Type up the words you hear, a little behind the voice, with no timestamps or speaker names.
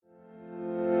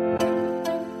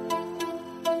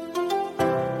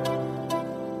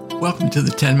Welcome to the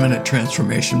 10-Minute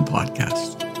Transformation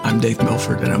Podcast. I'm Dave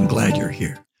Milford, and I'm glad you're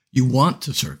here. You want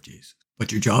to serve Jesus,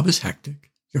 but your job is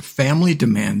hectic, your family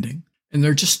demanding, and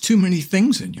there are just too many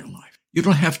things in your life. You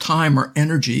don't have time or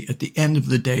energy at the end of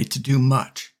the day to do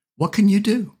much. What can you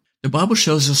do? The Bible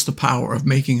shows us the power of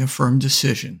making a firm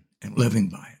decision and living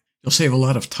by it. You'll save a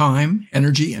lot of time,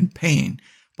 energy, and pain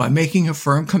by making a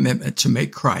firm commitment to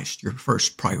make Christ your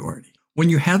first priority. When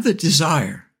you have the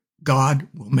desire, God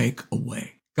will make a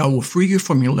way. God will free you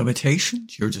from your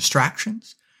limitations, your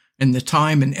distractions, and the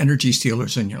time and energy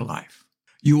stealers in your life.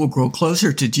 You will grow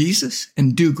closer to Jesus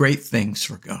and do great things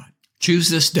for God. Choose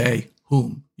this day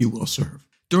whom you will serve.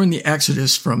 During the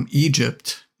Exodus from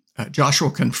Egypt,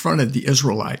 Joshua confronted the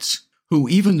Israelites, who,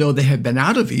 even though they had been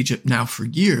out of Egypt now for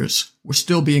years, were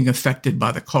still being affected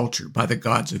by the culture, by the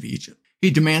gods of Egypt.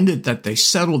 He demanded that they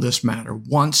settle this matter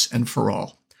once and for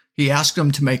all. He asked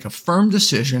them to make a firm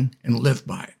decision and live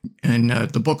by it. In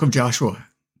the book of Joshua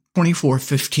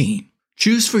 24:15,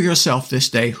 choose for yourself this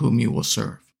day whom you will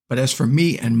serve. But as for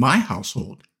me and my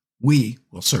household, we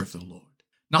will serve the Lord.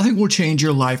 Nothing will change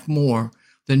your life more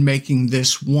than making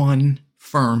this one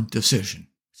firm decision.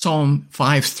 Psalm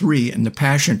 5:3 in the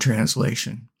Passion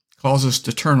Translation calls us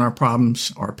to turn our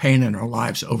problems, our pain in our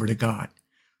lives over to God,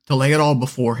 to lay it all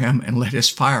before Him and let His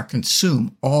fire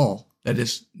consume all that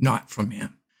is not from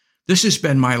Him. This has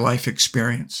been my life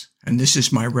experience, and this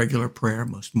is my regular prayer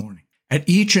most morning. At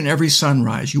each and every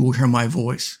sunrise, you will hear my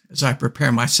voice as I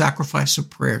prepare my sacrifice of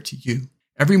prayer to you.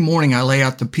 Every morning, I lay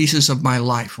out the pieces of my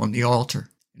life on the altar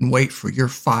and wait for your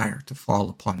fire to fall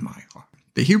upon my heart.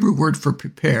 The Hebrew word for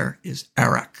prepare is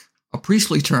arak, a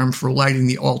priestly term for lighting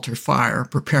the altar fire,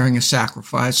 preparing a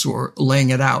sacrifice, or laying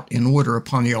it out in order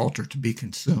upon the altar to be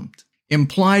consumed.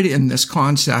 Implied in this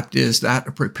concept is that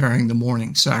of preparing the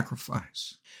morning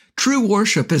sacrifice. True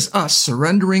worship is us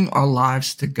surrendering our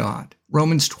lives to God.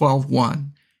 Romans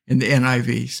 12:1 in the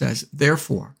NIV says,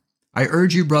 "Therefore, I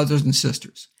urge you, brothers and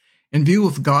sisters, in view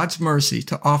of God's mercy,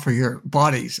 to offer your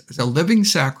bodies as a living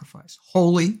sacrifice,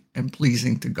 holy and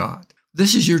pleasing to God.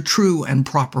 This is your true and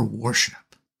proper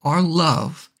worship." Our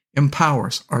love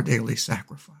empowers our daily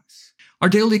sacrifice. Our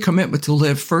daily commitment to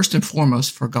live first and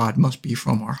foremost for God must be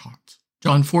from our hearts.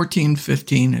 John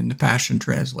 14:15 in the Passion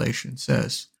Translation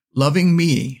says, "Loving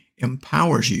me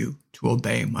empowers you to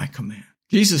obey my command."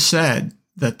 Jesus said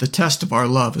that the test of our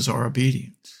love is our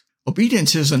obedience.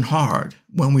 Obedience isn't hard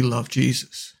when we love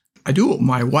Jesus. I do what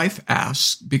my wife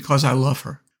asks because I love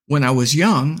her. When I was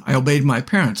young, I obeyed my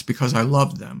parents because I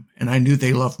loved them, and I knew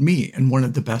they loved me and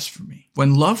wanted the best for me.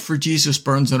 When love for Jesus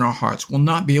burns in our hearts, we'll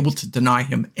not be able to deny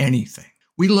Him anything.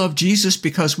 We love Jesus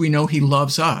because we know He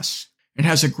loves us and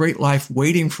has a great life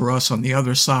waiting for us on the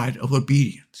other side of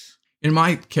obedience. In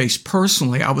my case,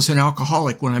 personally, I was an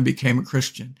alcoholic when I became a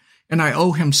Christian, and I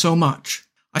owe Him so much.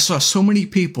 I saw so many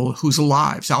people whose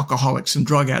lives, alcoholics and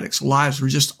drug addicts' lives, were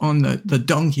just on the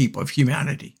dung heap of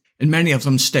humanity, and many of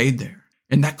them stayed there,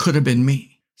 and that could have been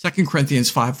me. 2 Corinthians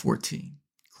 5:14,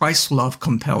 Christ's love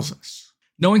compels us.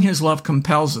 Knowing His love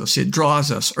compels us, it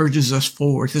draws us, urges us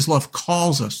forward. His love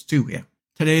calls us to Him.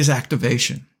 Today's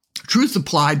activation. Truth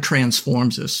applied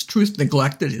transforms us. Truth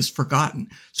neglected is forgotten.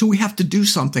 So we have to do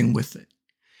something with it.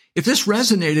 If this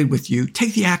resonated with you,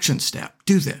 take the action step.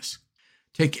 Do this.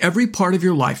 Take every part of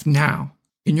your life now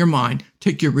in your mind.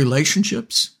 Take your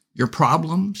relationships, your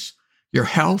problems, your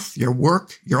health, your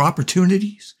work, your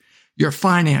opportunities, your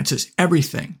finances,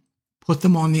 everything. Put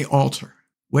them on the altar.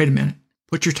 Wait a minute.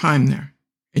 Put your time there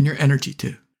and your energy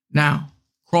too. Now,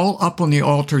 crawl up on the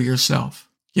altar yourself.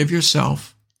 Give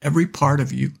yourself, every part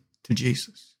of you, to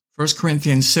Jesus. 1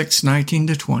 Corinthians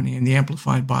 6:19-20 in the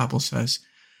Amplified Bible says,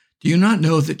 "Do you not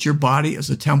know that your body is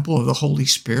a temple of the Holy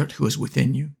Spirit who is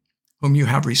within you, whom you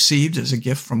have received as a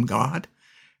gift from God,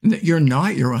 and that you're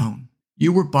not your own?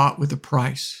 You were bought with a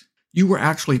price. You were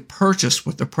actually purchased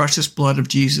with the precious blood of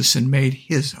Jesus and made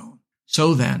His own.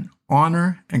 So then,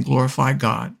 honor and glorify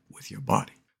God with your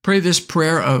body." Pray this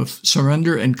prayer of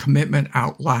surrender and commitment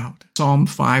out loud. Psalm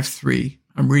 5:3.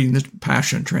 I'm reading the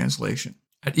Passion Translation.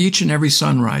 "At each and every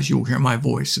sunrise, you will hear my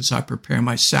voice as I prepare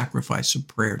my sacrifice of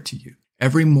prayer to you.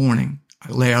 Every morning,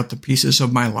 I lay out the pieces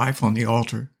of my life on the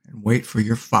altar and wait for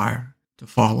your fire to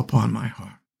fall upon my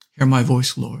heart. Hear my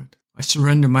voice, Lord. I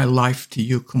surrender my life to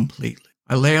you completely.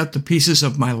 I lay out the pieces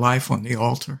of my life on the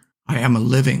altar. I am a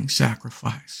living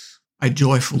sacrifice. I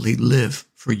joyfully live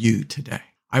for you today.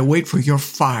 I wait for your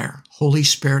fire, Holy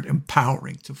Spirit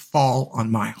empowering, to fall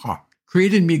on my heart.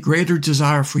 Create in me greater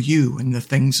desire for you and the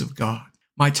things of God.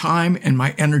 My time and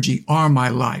my energy are my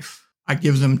life. I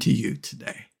give them to you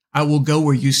today. I will go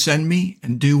where you send me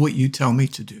and do what you tell me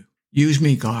to do. Use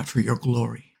me, God, for your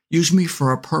glory. Use me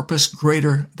for a purpose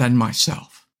greater than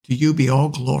myself. To you be all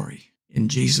glory. In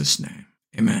Jesus' name,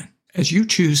 amen. As you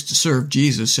choose to serve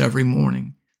Jesus every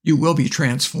morning, you will be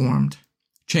transformed,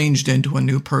 changed into a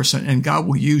new person, and God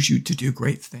will use you to do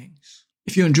great things.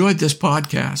 If you enjoyed this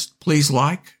podcast, please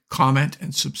like, comment,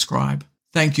 and subscribe.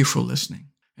 Thank you for listening.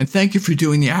 And thank you for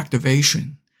doing the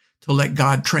activation to let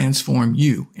God transform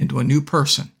you into a new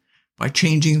person by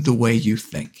changing the way you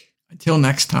think. Until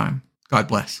next time, God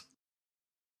bless.